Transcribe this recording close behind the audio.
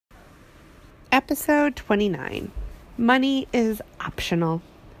Episode 29. Money is optional.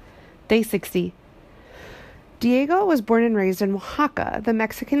 Day 60. Diego was born and raised in Oaxaca, the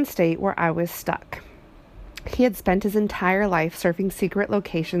Mexican state where I was stuck. He had spent his entire life surfing secret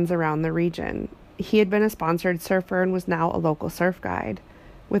locations around the region. He had been a sponsored surfer and was now a local surf guide.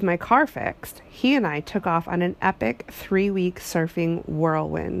 With my car fixed, he and I took off on an epic 3-week surfing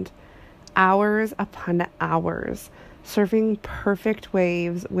whirlwind. Hours upon hours, surfing perfect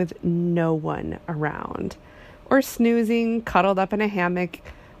waves with no one around, or snoozing, cuddled up in a hammock,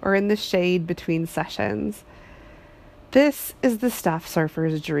 or in the shade between sessions. This is the stuff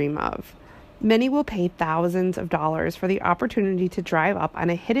surfers dream of. Many will pay thousands of dollars for the opportunity to drive up on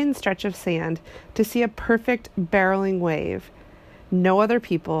a hidden stretch of sand to see a perfect barreling wave. No other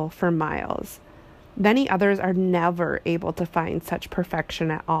people for miles. Many others are never able to find such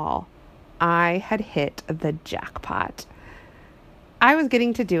perfection at all. I had hit the jackpot. I was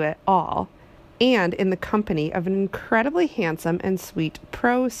getting to do it all, and in the company of an incredibly handsome and sweet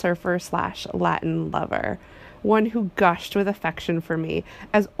pro surfer / Latin lover, one who gushed with affection for me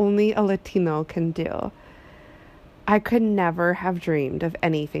as only a Latino can do. I could never have dreamed of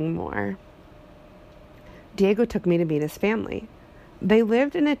anything more. Diego took me to meet his family. They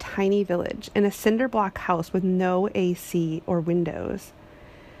lived in a tiny village in a cinder block house with no AC or windows.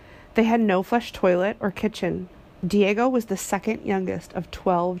 They had no flush toilet or kitchen. Diego was the second youngest of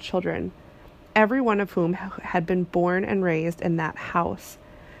 12 children, every one of whom had been born and raised in that house.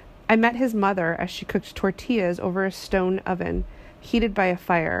 I met his mother as she cooked tortillas over a stone oven, heated by a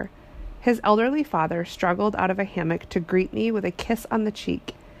fire. His elderly father struggled out of a hammock to greet me with a kiss on the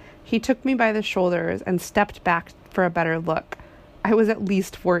cheek. He took me by the shoulders and stepped back for a better look. I was at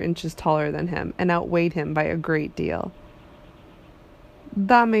least 4 inches taller than him and outweighed him by a great deal.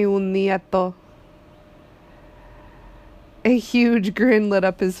 Dame un nieto. A huge grin lit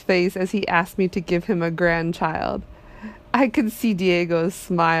up his face as he asked me to give him a grandchild. I could see Diego's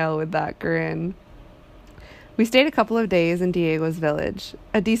smile with that grin. We stayed a couple of days in Diego's village.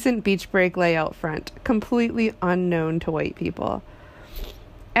 A decent beach break lay out front, completely unknown to white people.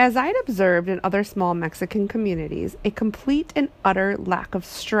 As I'd observed in other small Mexican communities, a complete and utter lack of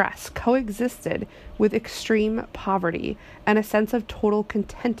stress coexisted with extreme poverty, and a sense of total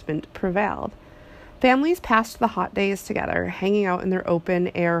contentment prevailed. Families passed the hot days together, hanging out in their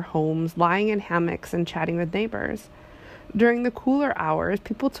open-air homes, lying in hammocks and chatting with neighbors. During the cooler hours,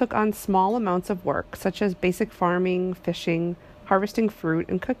 people took on small amounts of work, such as basic farming, fishing, harvesting fruit,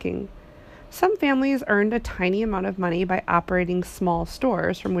 and cooking. Some families earned a tiny amount of money by operating small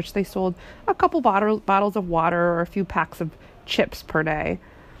stores from which they sold a couple bottles of water or a few packs of chips per day.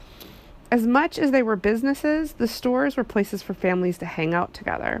 As much as they were businesses, the stores were places for families to hang out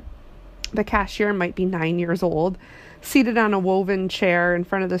together. The cashier might be 9 years old. Seated on a woven chair in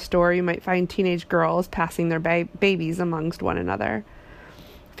front of the store, you might find teenage girls passing their babies amongst one another.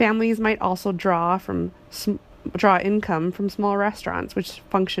 Families might also draw income from small restaurants, which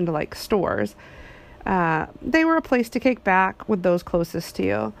functioned like stores. They were a place to kick back with those closest to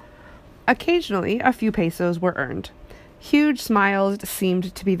you. Occasionally, a few pesos were earned. Huge smiles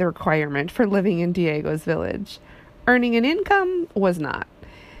seemed to be the requirement for living in Diego's village. Earning an income was not.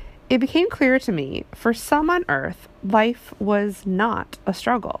 It became clear to me, for some on Earth, life was not a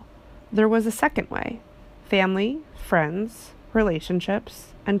struggle. There was a second way: family, friends,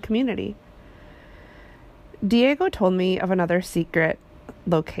 relationships, and community. Diego told me of another secret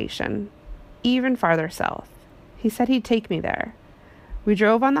location, even farther south. He said he'd take me there. We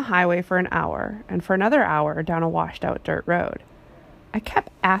drove on the highway for an hour, and for another hour down a washed-out dirt road. I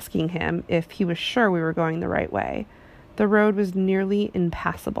kept asking him if he was sure we were going the right way. The road was nearly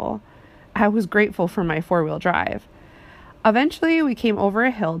impassable. I was grateful for my 4-wheel drive. Eventually, we came over a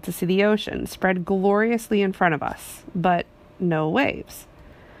hill to see the ocean spread gloriously in front of us, but no waves.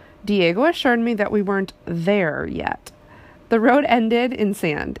 Diego assured me that we weren't there yet. The road ended in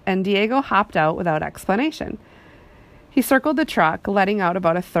sand, and Diego hopped out without explanation. He circled the truck, letting out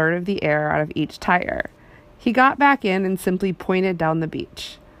about a third of the air out of each tire. He got back in and simply pointed down the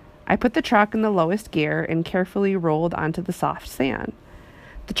beach. I put the truck in the lowest gear and carefully rolled onto the soft sand.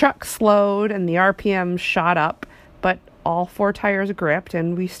 The truck slowed and the RPM shot up, but all 4 tires gripped,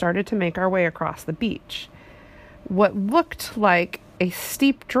 and we started to make our way across the beach. What looked like a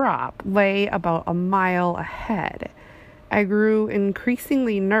steep drop lay about a mile ahead. I grew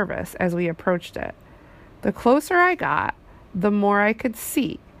increasingly nervous as we approached it. The closer I got, the more I could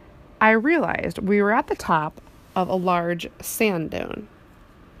see. I realized we were at the top of a large sand dune.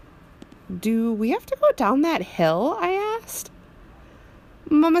 "Do we have to go down that hill?" I asked.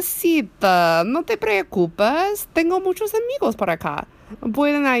 "Mamacita, no te preocupes. Tengo muchos amigos por acá.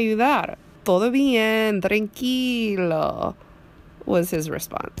 Pueden ayudar," Todo bien, tranquilo, was his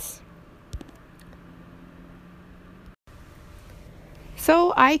response.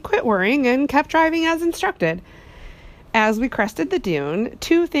 So I quit worrying and kept driving as instructed. As we crested the dune,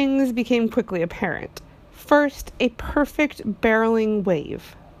 two things became quickly apparent. First, a perfect barreling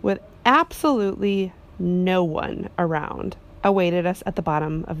wave with absolutely no one around awaited us at the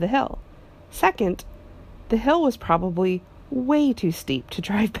bottom of the hill. Second, the hill was probably way too steep to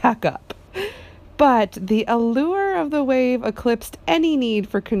drive back up. But the allure of the wave eclipsed any need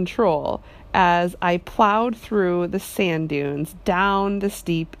for control as I plowed through the sand dunes down the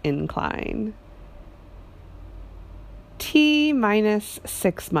steep incline. T-minus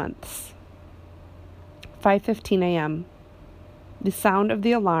 6 months. 5:15 a.m. The sound of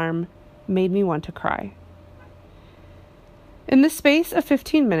the alarm made me want to cry. In the space of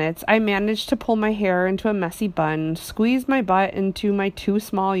 15 minutes, I managed to pull my hair into a messy bun, squeeze my butt into my too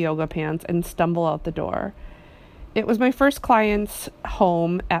small yoga pants, and stumble out the door. It was my first client's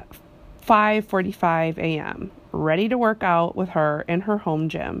home at 5:45 a.m., ready to work out with her in her home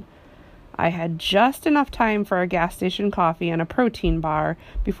gym. I had just enough time for a gas station coffee and a protein bar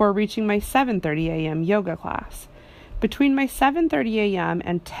before reaching my 7:30 a.m. yoga class. Between my 7:30 a.m.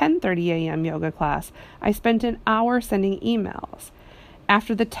 and 10:30 a.m. yoga class, I spent an hour sending emails.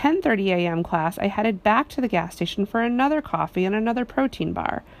 After the 10:30 a.m. class, I headed back to the gas station for another coffee and another protein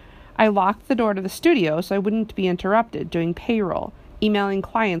bar. I locked the door to the studio so I wouldn't be interrupted doing payroll, emailing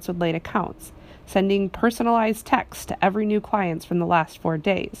clients with late accounts, sending personalized texts to every new client from the last 4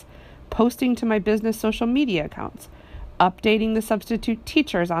 days, posting to my business social media accounts, updating the substitute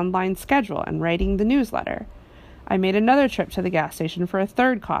teacher's online schedule, and writing the newsletter. I made another trip to the gas station for a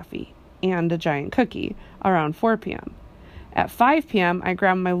third coffee and a giant cookie around 4 p.m. At 5 p.m., I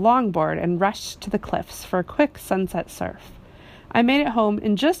grabbed my longboard and rushed to the cliffs for a quick sunset surf. I made it home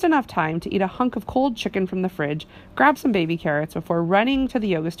in just enough time to eat a hunk of cold chicken from the fridge, grab some baby carrots before running to the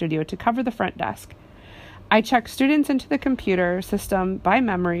yoga studio to cover the front desk. I checked students into the computer system by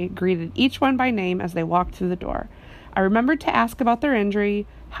memory, greeted each one by name as they walked through the door. I remembered to ask about their injury,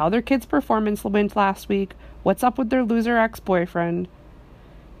 how their kid's performance went last week, what's up with their loser ex-boyfriend.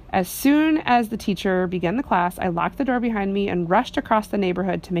 As soon as the teacher began the class, I locked the door behind me and rushed across the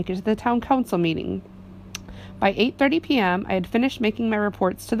neighborhood to make it to the town council meeting. By 8:30 p.m., I had finished making my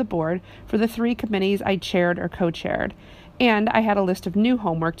reports to the board for the 3 committees I chaired or co-chaired, and I had a list of new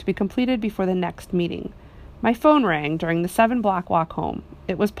homework to be completed before the next meeting. My phone rang during the 7-block walk home.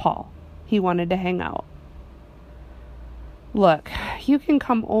 It was Paul. He wanted to hang out. Look, you can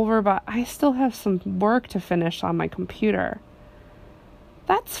come over, but I still have some work to finish on my computer.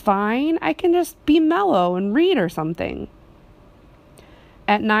 That's fine. I can just be mellow and read or something.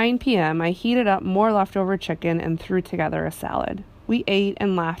 At 9 p.m., I heated up more leftover chicken and threw together a salad. We ate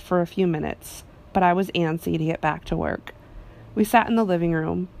and laughed for a few minutes, but I was antsy to get back to work. We sat in the living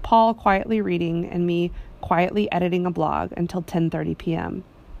room, Paul quietly reading and me quietly editing a blog until 10:30 p.m.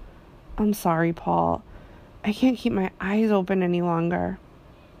 I'm sorry, Paul. I can't keep my eyes open any longer.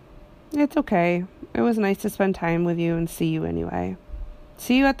 It's okay. It was nice to spend time with you and see you anyway.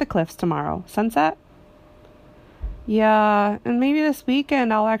 See you at the cliffs tomorrow. Sunset? Yeah, and maybe this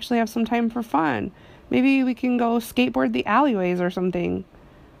weekend I'll actually have some time for fun. Maybe we can go skateboard the alleyways or something.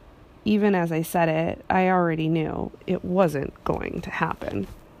 Even as I said it, I already knew it wasn't going to happen.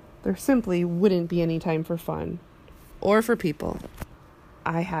 There simply wouldn't be any time for fun. Or for people.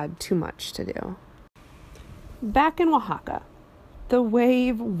 I had too much to do. Back in Oaxaca, the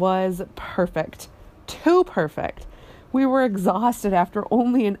wave was perfect. Too perfect. We were exhausted after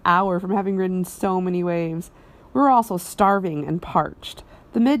only an hour from having ridden so many waves. We were also starving and parched.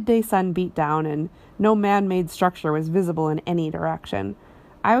 The midday sun beat down and no man-made structure was visible in any direction.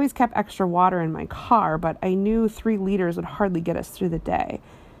 I always kept extra water in my car, but I knew 3 liters would hardly get us through the day.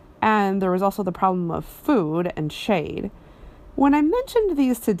 And there was also the problem of food and shade. When I mentioned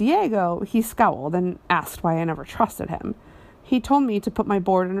these to Diego, he scowled and asked why I never trusted him. He told me to put my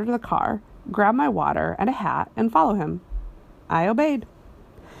board under the car, grab my water and a hat, and follow him. I obeyed.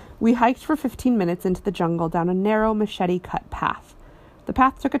 We hiked for 15 minutes into the jungle down a narrow machete-cut path. The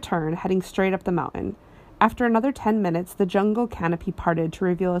path took a turn, heading straight up the mountain. After another 10 minutes, the jungle canopy parted to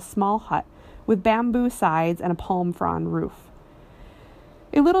reveal a small hut with bamboo sides and a palm frond roof.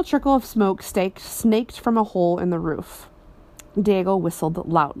 A little trickle of smoke snaked from a hole in the roof. Diego whistled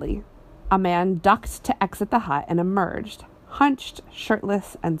loudly. A man ducked to exit the hut and emerged, hunched,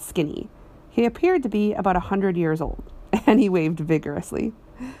 shirtless, and skinny. He appeared to be about 100 years old, and he waved vigorously.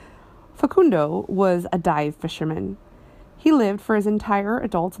 Facundo was a dive fisherman. He lived for his entire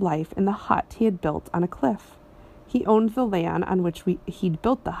adult life in the hut he had built on a cliff. He owned the land on which he'd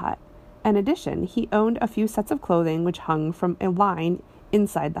built the hut, In addition, he owned a few sets of clothing which hung from a line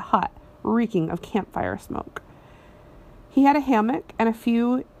inside the hut, reeking of campfire smoke. He had a hammock and a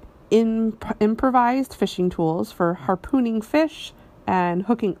few improvised fishing tools for harpooning fish and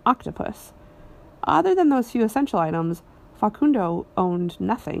hooking octopus. Other than those few essential items, Facundo owned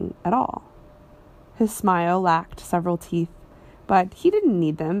nothing at all. His smile lacked several teeth, but he didn't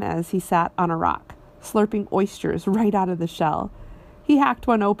need them as he sat on a rock, slurping oysters right out of the shell. He hacked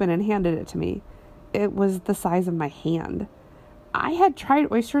one open and handed it to me. It was the size of my hand. I had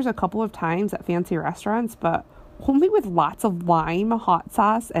tried oysters a couple of times at fancy restaurants, but only with lots of lime, hot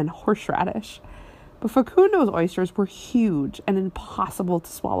sauce, and horseradish. But Facundo's oysters were huge and impossible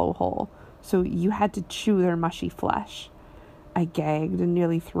to swallow whole, so you had to chew their mushy flesh. I gagged and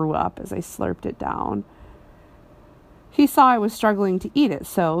nearly threw up as I slurped it down. He saw I was struggling to eat it,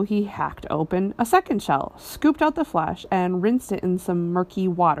 so he hacked open a second shell, scooped out the flesh, and rinsed it in some murky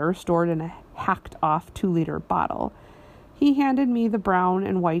water stored in a hacked-off 2-liter bottle. He handed me the brown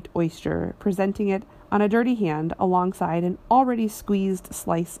and white oyster, presenting it on a dirty hand alongside an already squeezed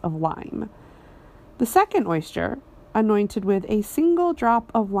slice of lime. The second oyster, anointed with a single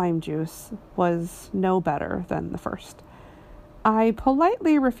drop of lime juice, was no better than the first. I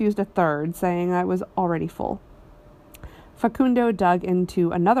politely refused a third, saying I was already full. Facundo dug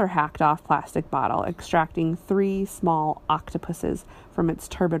into another hacked-off plastic bottle, extracting 3 small octopuses from its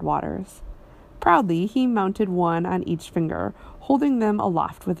turbid waters. Proudly, he mounted one on each finger, holding them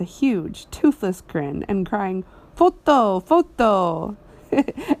aloft with a huge, toothless grin and crying, "Photo! Photo!"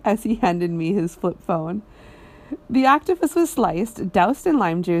 as he handed me his flip phone. The octopus was sliced, doused in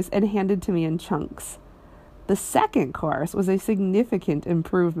lime juice, and handed to me in chunks. The second course was a significant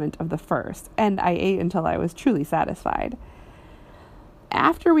improvement of the first, and I ate until I was truly satisfied.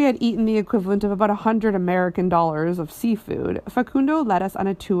 After we had eaten the equivalent of about $100 American of seafood, Facundo led us on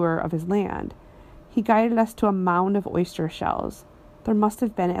a tour of his land. He guided us to a mound of oyster shells. There must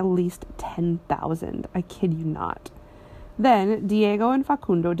have been at least 10,000, I kid you not. Then Diego and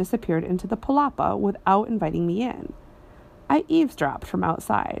Facundo disappeared into the palapa without inviting me in. I eavesdropped from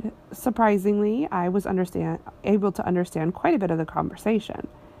outside. Surprisingly, I was able to understand quite a bit of the conversation.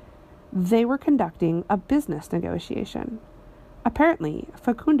 They were conducting a business negotiation. Apparently,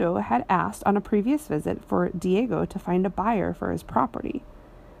 Facundo had asked on a previous visit for Diego to find a buyer for his property.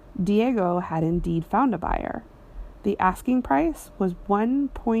 Diego had indeed found a buyer. The asking price was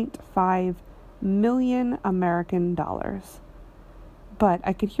 $1.5 million American. But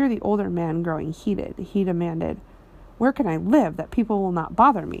I could hear the older man growing heated. He demanded, "Where can I live that people will not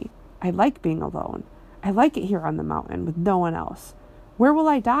bother me? I like being alone. I like it here on the mountain with no one else. Where will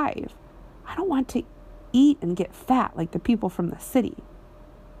I dive? I don't want to eat and get fat like the people from the city."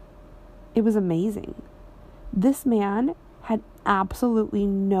 It was amazing. This man had absolutely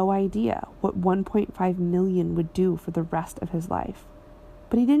no idea what 1.5 million would do for the rest of his life.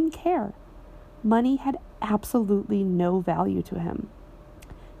 But he didn't care. Money had absolutely no value to him.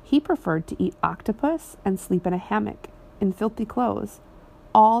 He preferred to eat octopus and sleep in a hammock in filthy clothes,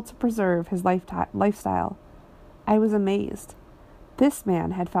 all to preserve his lifestyle. I was amazed. This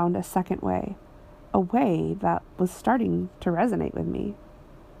man had found a second way, a way that was starting to resonate with me.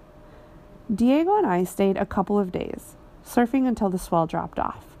 Diego and I stayed a couple of days, surfing until the swell dropped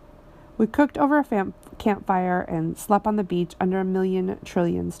off. We cooked over a campfire and slept on the beach under a million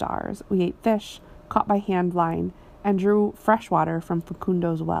trillion stars. We ate fish, caught by hand line, and drew fresh water from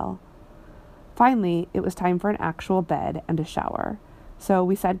Facundo's well. Finally, it was time for an actual bed and a shower, so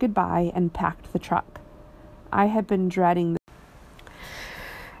we said goodbye and packed the truck. I had been dreading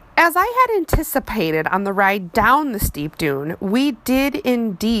As I had anticipated on the ride down the steep dune, we did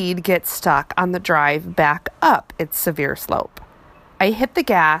indeed get stuck on the drive back up its severe slope. I hit the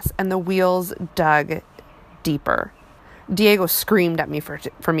gas and the wheels dug deeper. Diego screamed at me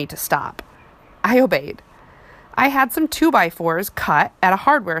for me to stop. I obeyed. I had some 2x4s cut at a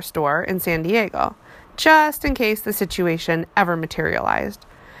hardware store in San Diego, just in case the situation ever materialized.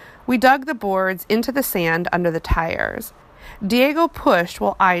 We dug the boards into the sand under the tires. Diego pushed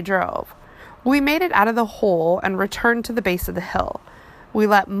while I drove. We made it out of the hole and returned to the base of the hill. We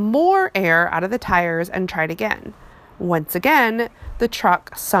let more air out of the tires and tried again. Once again, the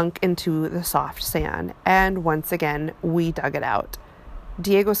truck sunk into the soft sand, and once again, we dug it out.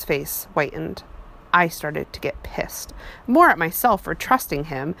 Diego's face whitened. I started to get pissed, more at myself for trusting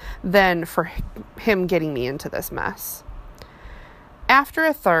him than for him getting me into this mess. After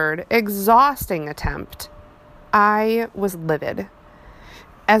a third, exhausting attempt, I was livid.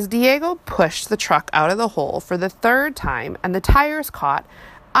 As Diego pushed the truck out of the hole for the third time and the tires caught,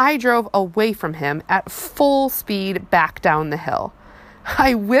 I drove away from him at full speed back down the hill.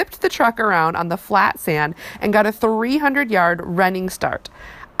 I whipped the truck around on the flat sand and got a 300-yard running start.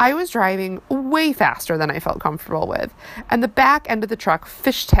 I was driving way faster than I felt comfortable with, and the back end of the truck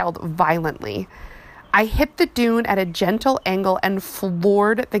fishtailed violently. I hit the dune at a gentle angle and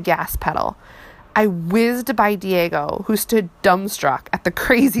floored the gas pedal. I whizzed by Diego, who stood dumbstruck at the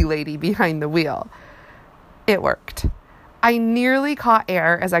crazy lady behind the wheel. It worked. I nearly caught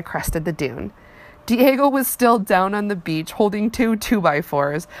air as I crested the dune. Diego was still down on the beach holding 2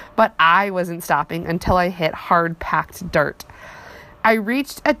 2x4s, but I wasn't stopping until I hit hard-packed dirt. I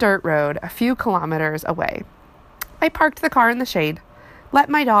reached a dirt road a few kilometers away. I parked the car in the shade, let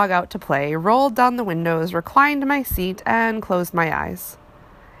my dog out to play, rolled down the windows, reclined my seat, and closed my eyes.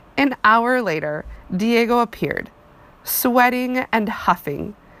 An hour later, Diego appeared, sweating and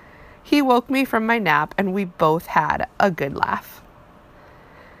huffing. He woke me from my nap, and we both had a good laugh.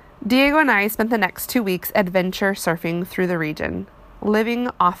 Diego and I spent the next 2 weeks adventure surfing through the region, living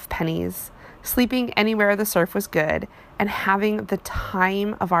off pennies, sleeping anywhere the surf was good, and having the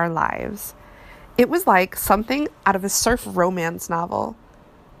time of our lives. It was like something out of a surf romance novel,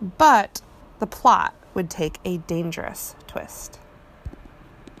 but the plot would take a dangerous twist.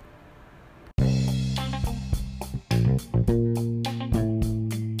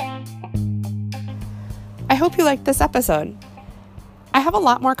 I hope you liked this episode. I have a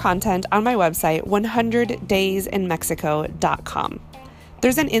lot more content on my website, 100daysinmexico.com.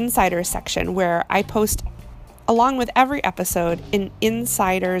 There's an insider section where I post, along with every episode, an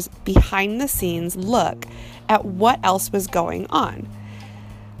insider's behind-the-scenes look at what else was going on.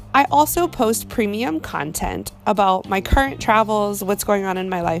 I also post premium content about my current travels, what's going on in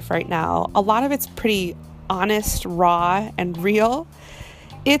my life right now. A lot of it's pretty honest, raw, and real.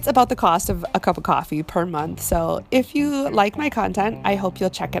 It's about the cost of a cup of coffee per month. So if you like my content, I hope you'll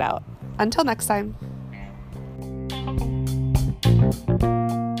check it out. Until next time.